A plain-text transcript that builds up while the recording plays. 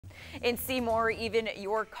In Seymour, even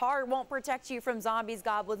your car won't protect you from zombies,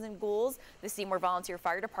 goblins, and ghouls. The Seymour Volunteer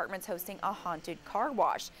Fire Department's hosting a haunted car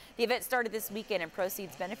wash. The event started this weekend and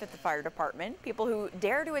proceeds benefit the fire department. People who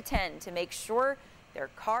dare to attend to make sure their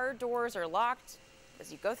car doors are locked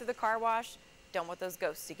as you go through the car wash, don't want those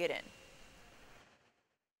ghosts to get in.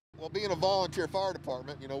 Well, being a volunteer fire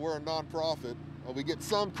department, we're a nonprofit. We get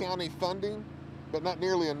some county funding, but not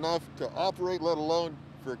nearly enough to operate, let alone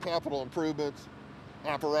for capital improvements,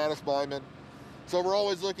 apparatus buyment. So we're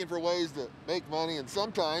always looking for ways to make money, and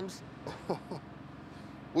sometimes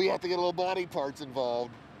we have to get a little body parts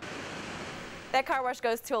involved. That car wash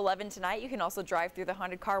goes to 11 tonight. You can also drive through the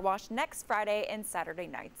haunted car wash next Friday and Saturday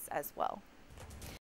nights as well.